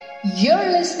You're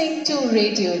listening to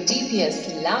Radio DPS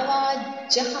लावा,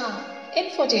 जहां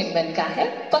infotainment का है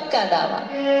पक्का दावा।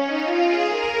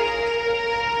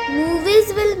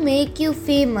 Movies will make you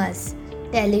famous,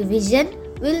 television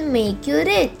will make you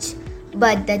rich,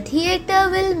 but the theater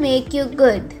will make you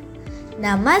good.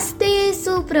 नमस्ते,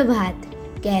 सुप्रभात,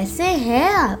 कैसे हैं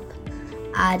आप?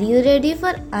 Are you ready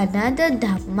for another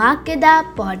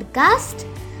धमाकेदार पॉडकास्ट?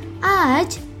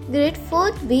 आज ग्रेड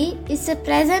 4 भी इसे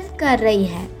प्रेजेंट कर रही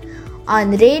है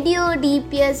ऑन रेडियो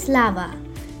DPS लावा,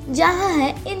 जहाँ है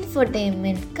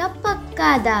इंफोटेनमेंट का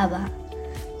पक्का दावा।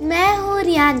 मैं हूँ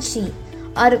रियांशी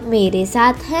और मेरे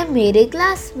साथ है मेरे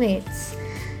क्लासमेट्स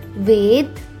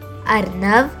वेद,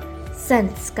 अर्नव,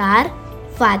 संस्कार,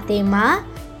 फातिमा,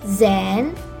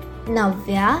 जैन,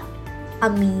 नव्या,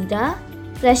 अमीरा,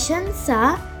 प्रशंसा,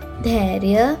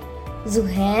 धैर्य,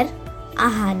 जुहैर,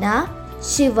 आहाना,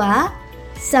 शिवा,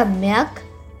 सम्यक,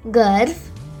 गर्व,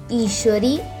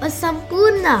 ईश्वरी और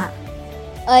संपूर्णा।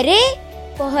 अरे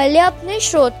पहले अपने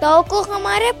श्रोताओं को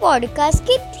हमारे पॉडकास्ट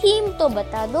की थीम तो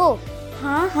बता दो।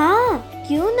 हाँ,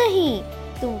 क्यों नहीं,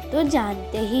 तुम तो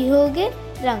जानते ही होगे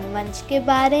रंगमंच के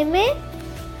बारे में।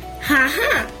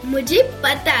 हाँ, मुझे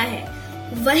पता है,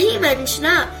 वही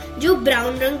वंशना जो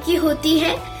ब्राउन रंग की होती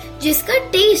है, जिसका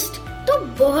टेस्ट तो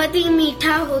बहुत ही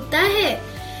मीठा होता है,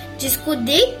 जिसको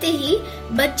देखते ही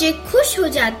बच्चे खुश हो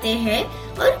जाते हैं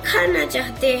और खाना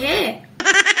चाहते हैं।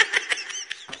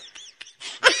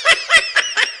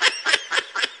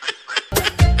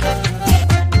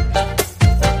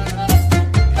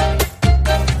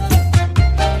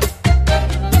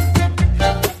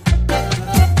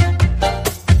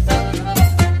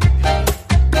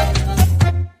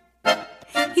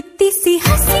 इतनी सी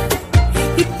हंसी,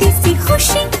 इतनी सी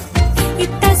खुशी,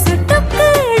 इतना सा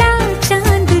टुकड़ा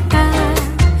चांद का,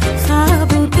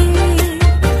 ख्वाबों के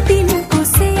तिनकों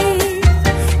से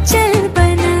चल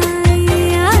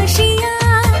बनाए आशियाँ।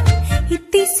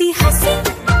 इतनी सी हंसी,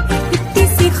 इतनी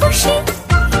सी खुशी,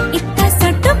 इतना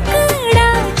सा टुकड़ा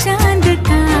चांद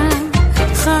का,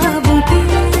 ख्वाबों के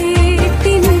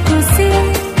तिनकों से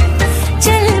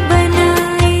चल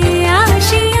बनाए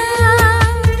आशियाँ।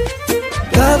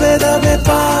 दबे दबे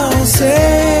पाँव से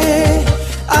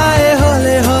आए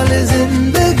हौले हौले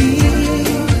जिंदगी,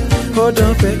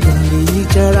 होठों पे उंगली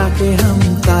चढ़ा के हम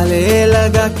ताले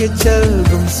लगा के चल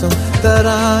गुमसुम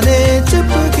तराने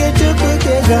चुप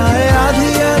के गाए,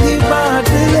 आधी आधी बात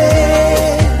ले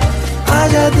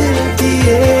आजा दिल की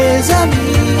ये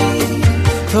ज़मीन।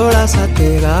 थोड़ा सा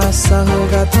तेरा सा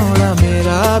होगा, थोड़ा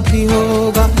मेरा भी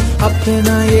होगा,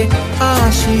 अपना ये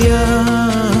आशियाँ।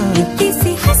 इतनी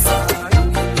सी हंसी,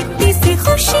 इतनी सी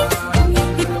खुशी,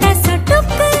 इतना सा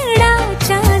टुकड़ा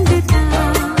चांद का,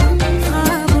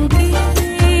 ख्वाबों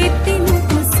के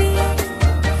तिनकों से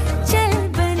चल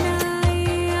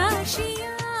बनाए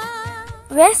आशियाँ।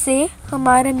 वैसे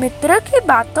हमारे मित्र की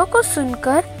बातों को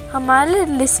सुनकर हमारे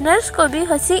लिसनर्स को भी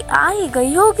हंसी आ ही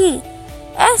गई होगी।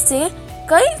 ऐसे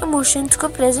कई इमोशंस को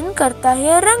प्रेजेंट करता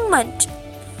है रंगमंच।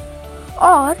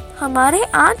 और हमारे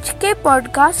आज के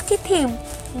पॉडकास्ट की थीम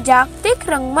जागतिक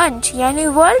रंगमंच यानी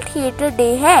वर्ल्ड थिएटर डे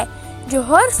है, जो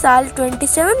हर साल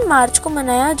 27 मार्च को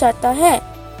मनाया जाता है।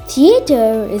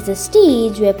 Theater is a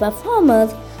stage where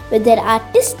performers with their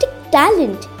artistic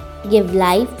talent give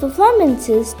live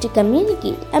performances to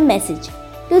communicate a message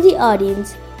to the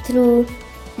audience through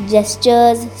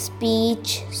gestures,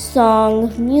 speech,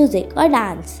 song, music or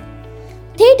dance.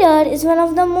 Theater is one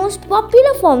of the most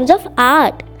popular forms of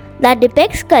art that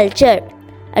depicts culture,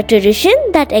 a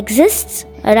tradition that exists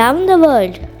around the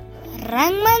world.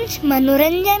 रंगमंच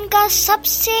मनोरंजन का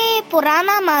सबसे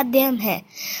पुराना माध्यम है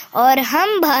और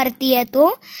हम भारतीय तो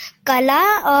कला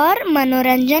और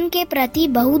मनोरंजन के प्रति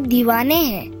बहुत दीवाने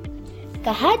हैं।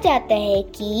 कहा जाता है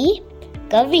कि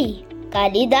कवि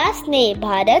कालिदास ने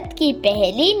भारत की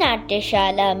पहली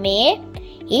नाट्यशाला में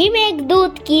ही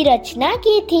मेघदूत की रचना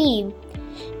की थी।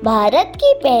 भारत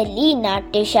की पहली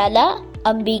नाट्यशाला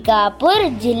अंबिकापुर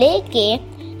जिले के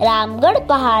रामगढ़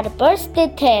पहाड़ पर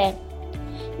स्थित है,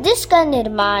 जिसका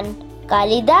निर्माण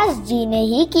कालिदास जी ने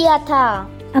ही किया था।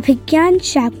 अभिज्ञान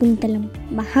शाकुंतलम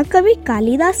महाकवि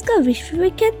कालिदास का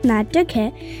विश्वविख्यात नाटक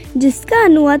है, जिसका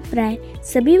अनुवाद प्राय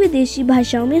सभी विदेशी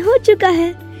भाषाओं में हो चुका है।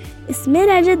 इसमें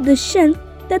राजा दुष्यंत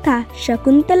तथा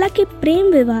शकुंतला के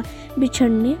प्रेम विवाह,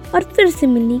 बिछड़ने और फिर से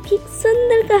मिलने की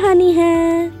सुंदर कहानी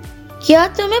है। क्या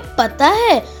तुम्हें पता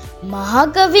है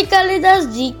महाकवि कालिदास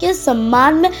जी के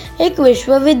सम्मान में एक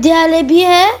विश्वविद्यालय भी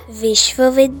है?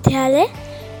 विश्वविद्यालय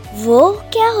वो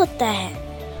क्या होता है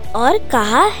और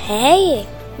कहाँ है ये?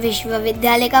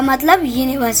 विश्वविद्यालय का मतलब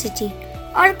यूनिवर्सिटी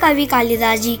और कवि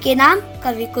कालिदास जी के नाम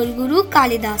कवि कुलगुरु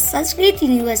कालिदास संस्कृत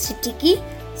यूनिवर्सिटी की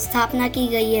स्थापना की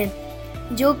गई है,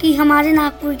 जो कि हमारे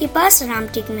नागपुर के पास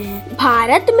रामटेक में है।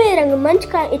 भारत में रंगमंच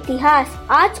का इतिहास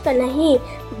आज का नहीं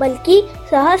बल्कि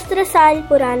सहस्त्र साल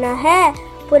पुराना है।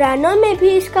 पुराणों में भी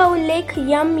इसका उल्लेख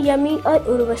यम, यमी और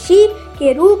उर्वशी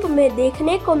के रूप में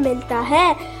देखने को मिलता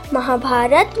है।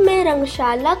 महाभारत में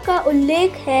रंगशाला का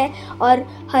उल्लेख है और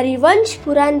हरिवंश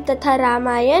पुराण तथा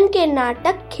रामायण के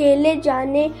नाटक खेले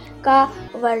जाने का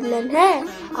वर्णन है।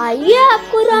 आइए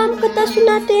आपको राम कथा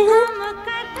सुनाते हैं।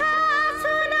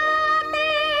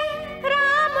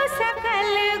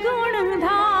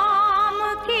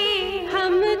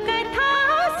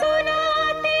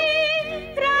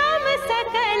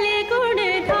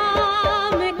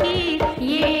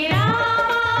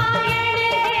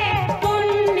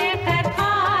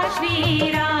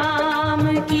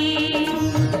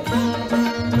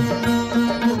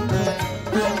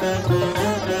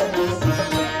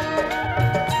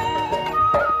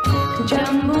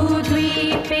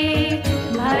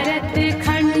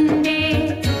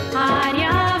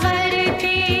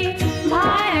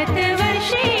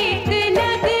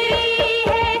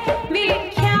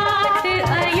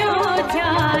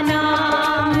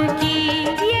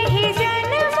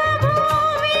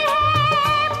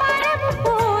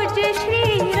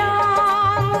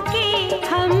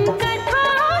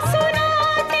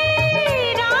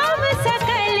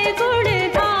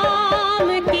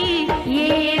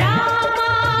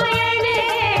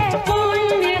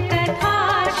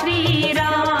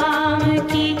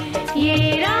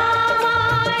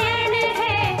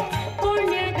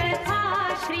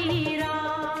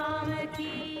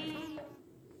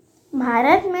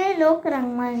 भारत में लोक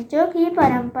रंगमंचों की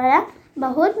परंपरा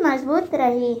बहुत मजबूत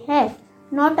रही है।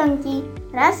 नौटंकी,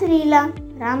 रासलीला,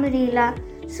 रामलीला,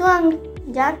 स्वंग,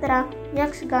 जात्रा,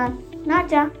 यक्षगान,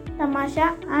 नाचा, तमाशा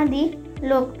आदि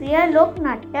लोकप्रिय लोक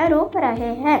नाट्य रूप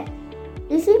रहे हैं।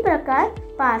 इसी प्रकार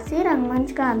पारसी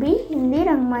रंगमंच का भी हिंदी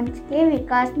रंगमंच के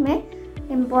विकास में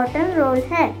इम्पोर्टेंट रोल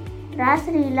है।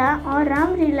 रासलीला और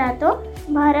रामलीला तो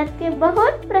भारत के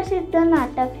बहुत प्रसिद्ध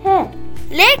नाटक है।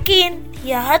 लेकिन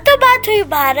यह तो बात हुई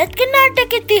भारत के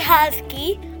नाटक इतिहास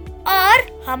की,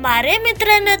 और हमारे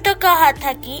मित्र ने तो कहा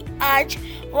था कि आज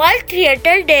वर्ल्ड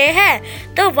थिएटर डे है।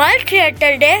 तो वर्ल्ड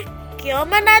थिएटर डे क्यों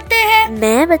मनाते हैं?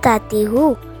 मैं बताती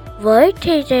हूँ। वर्ल्ड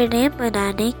थिएटर डे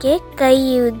मनाने के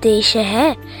कई उद्देश्य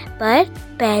हैं, पर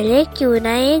पहले क्यों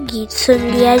ना ये गीत सुन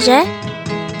लिया जाए।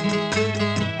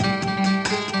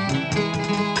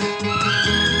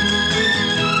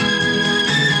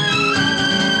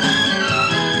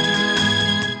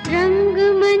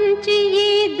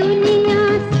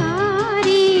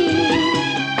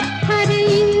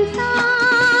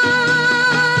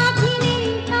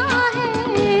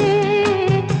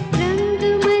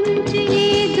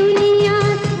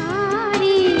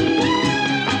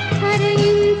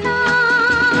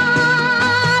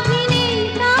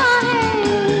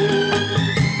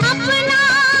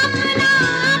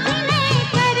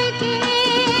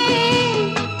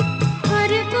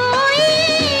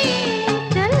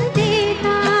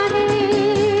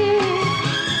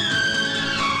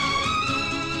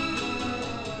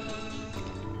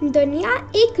 दुनिया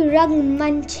एक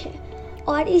रंगमंच है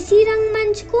और इसी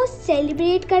रंगमंच को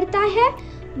सेलिब्रेट करता है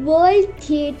world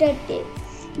theatre day.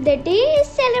 The day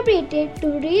is celebrated to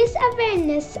raise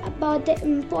awareness about the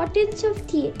importance of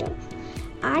theatre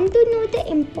and to know the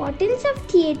importance of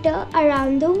theatre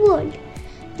around the world.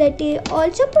 The day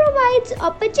also provides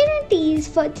opportunities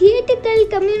for theatrical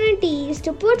communities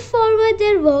to put forward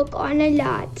their work on a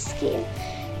large scale.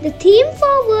 The theme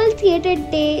for World Theatre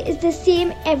Day is the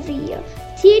same every year.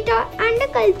 Theatre and a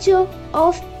culture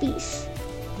of peace.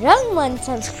 रंगमंच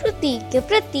संस्कृति के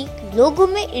प्रति लोगों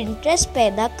में interest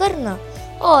पैदा करना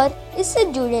और इससे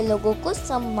जुड़े लोगों को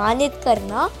सम्मानित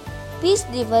करना पीस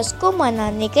दिवस को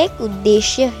मनाने का एक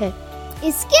उद्देश्य है।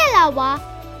 इसके अलावा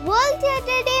वर्ल्ड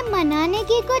थिएटर डे मनाने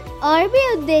के कुछ और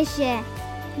भी उद्देश्य है,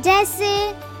 जैसे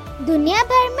दुनिया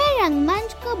भर में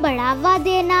रंगमंच को बढ़ावा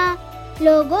देना,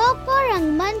 लोगों को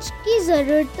रंगमंच की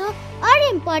जरूरतों और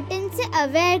इम्पोर्टेंस से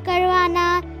अवेयर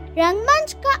करवाना,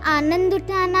 रंगमंच का आनंद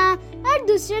उठाना और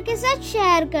दूसरों के साथ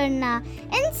शेयर करना।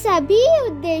 इन सभी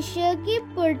उद्देश्यों की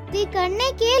पूर्ति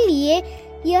करने के लिए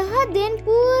यह दिन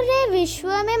पूरे विश्व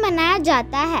में मनाया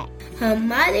जाता है।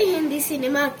 हमारे हिंदी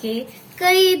सिनेमा के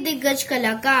कई दिग्गज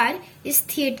कलाकार इस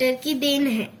थिएटर की देन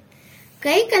हैं।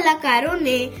 कई कलाकारों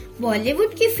ने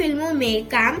बॉलीवुड की फिल्मों में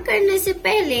काम करने से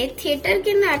पहले थिएटर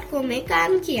के नाटकों में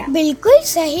काम किया। बिल्कुल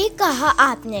सही कहा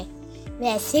आपने।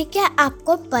 वैसे क्या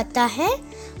आपको पता है,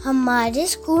 हमारे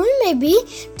स्कूल में भी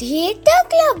थिएटर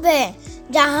क्लब है,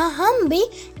 जहां हम भी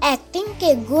एक्टिंग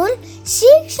के गुण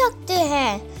सीख सकते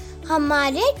हैं।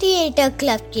 हमारे थिएटर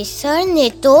क्लब के सर ने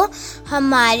तो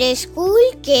हमारे स्कूल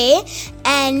के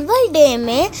एनुअल डे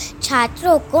में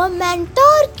छात्रों को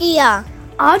मेंटोर किया।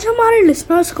 आज हमारे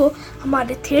लिसनर्स को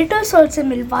हमारे थिएटर सर से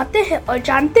मिलवाते हैं और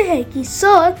जानते हैं कि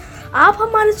सर, आप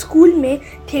हमारे स्कूल में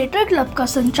थिएटर क्लब का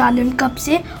संचालन कब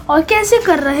से और कैसे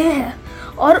कर रहे हैं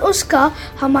और उसका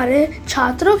हमारे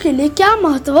छात्रों के लिए क्या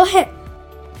महत्व है।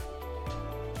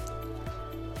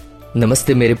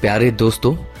 नमस्ते मेरे प्यारे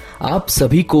दोस्तों, आप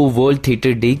सभी को वर्ल्ड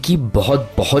थिएटर डे की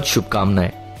बहुत बहुत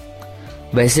शुभकामनाएं।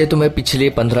 वैसे तो मैं पिछले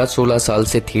 15-16 साल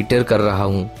से थिएटर कर रहा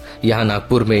हूं, यहाँ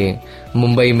नागपुर में,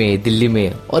 मुंबई में, दिल्ली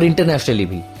में और इंटरनेशनली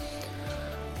भी।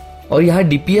 और यहाँ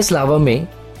DPS लावा में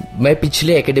मैं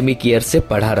पिछले एकेडमिक ईयर से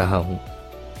पढ़ा रहा हूं।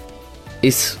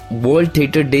 इस वर्ल्ड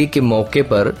थिएटर डे के मौके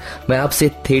पर मैं आपसे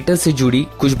थिएटर से जुड़ी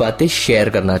कुछ बातें शेयर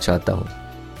करना चाहता हूं।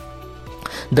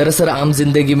 दरअसल आम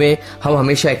जिंदगी में हम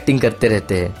हमेशा एक्टिंग करते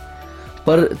रहते हैं,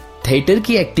 पर थिएटर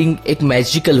की एक्टिंग एक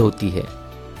मैजिकल होती है।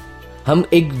 हम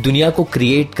एक दुनिया को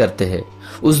क्रिएट करते हैं,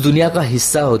 उस दुनिया का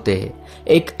हिस्सा होते हैं,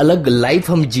 एक अलग लाइफ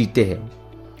हम जीते हैं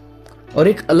और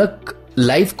एक अलग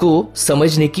लाइफ को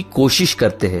समझने की कोशिश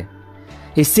करते हैं।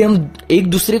 इससे हम एक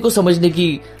दूसरे को समझने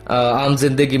की आम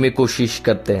जिंदगी में कोशिश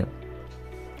करते हैं।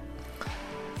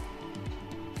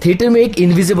 थिएटर में एक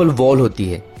इनविजिबल वॉल होती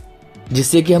है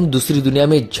जिससे कि हम दूसरी दुनिया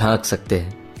में झांक सकते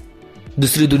हैं,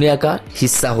 दूसरी दुनिया का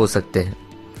हिस्सा हो सकते हैं।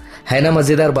 है ना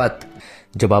मजेदार बात।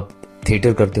 जब आप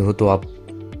थिएटर करते हो तो आप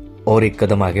और एक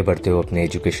कदम आगे बढ़ते हो अपने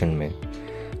एजुकेशन में।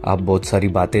 आप बहुत सारी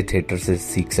बातें थिएटर से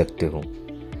सीख सकते हो।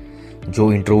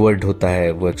 जो इंट्रोवर्ट होता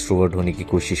है वो एक्सट्रोवर्ट होने की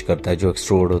कोशिश करता है, जो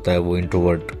एक्सट्रोवर्ट होता है वो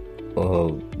इंट्रोवर्ट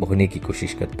होने की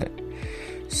कोशिश करता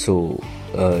है। सो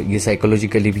ये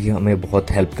साइकोलॉजिकली भी हमें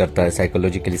बहुत हेल्प करता है।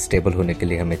 साइकोलॉजिकली स्टेबल होने के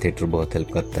लिए हमें थिएटर बहुत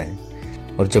हेल्प करता है।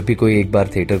 और जब भी कोई एक बार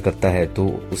थिएटर करता है तो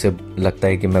उसे लगता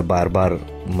है कि मैं बार बार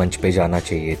मंच पे जाना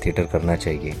चाहिए, थिएटर करना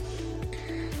चाहिए।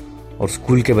 और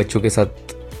स्कूल के बच्चों के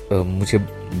साथ मुझे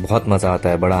बहुत मज़ा आता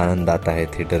है, बड़ा आनंद आता है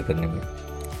थिएटर करने में।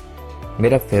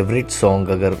 मेरा फेवरेट सॉन्ग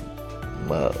अगर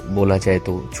बोला जाए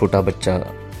तो छोटा बच्चा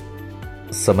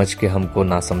समझ के हमको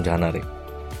ना समझाना रे।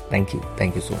 Thank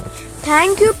you so much.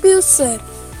 Thank you Piyush sir,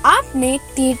 आपने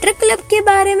थिएटर क्लब के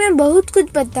बारे में बहुत कुछ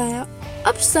बताया।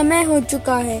 अब समय हो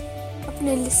चुका है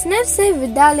अपने लिसनर से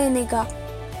विदा लेने का।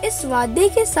 इस वादे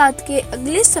के साथ के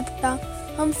अगले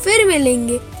सप्ताह हम फिर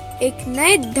मिलेंगे एक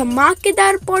नए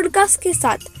धमाकेदार पॉडकास्ट के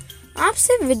साथ।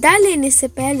 आपसे विदा लेने से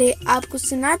पहले आपको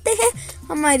सुनाते हैं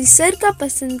हमारी सर का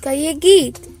पसंद का ये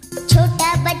गीत।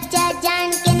 छोटा बच्चा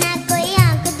जान के ना कोई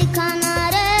आंख दिखाना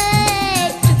रे,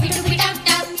 टुपी टुपी टप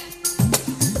टप,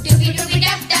 टुपी टुपी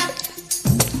टप टप।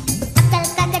 अकल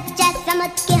का कच्चा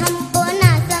समझ के हमको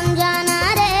ना समझाना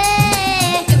रे,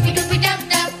 टुपी टुपी टप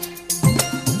टप,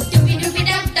 टुपी टुपी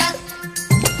टप टप।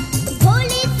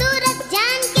 भोली सूरत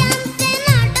जान के हमसे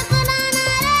ना टकराना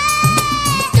रे,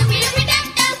 टुपी टुपी टप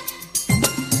टप,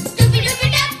 टुपी टुपी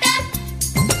टप टप।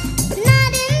 ना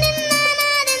दिन दिन ना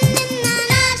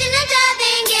नाच नचा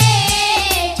देंगे।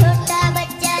 छोटा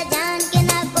बच्चा जान के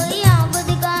ना कोई आंख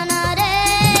दिखाना रे,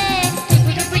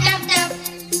 टुपी टुपी टप टप,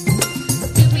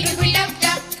 टुपी टुपी टप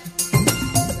टप।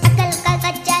 अकल का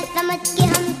कच्चा समझ के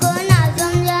हमको ना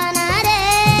समझाना रे,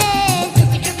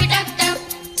 टुपी टुपी टप टप,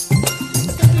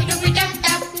 टुपी टुपी टप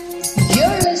टप।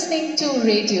 You're listening to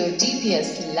Radio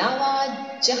DPS लावा,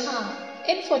 जहां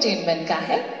इंफोटेनमेंट का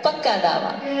है पक्का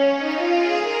दावा।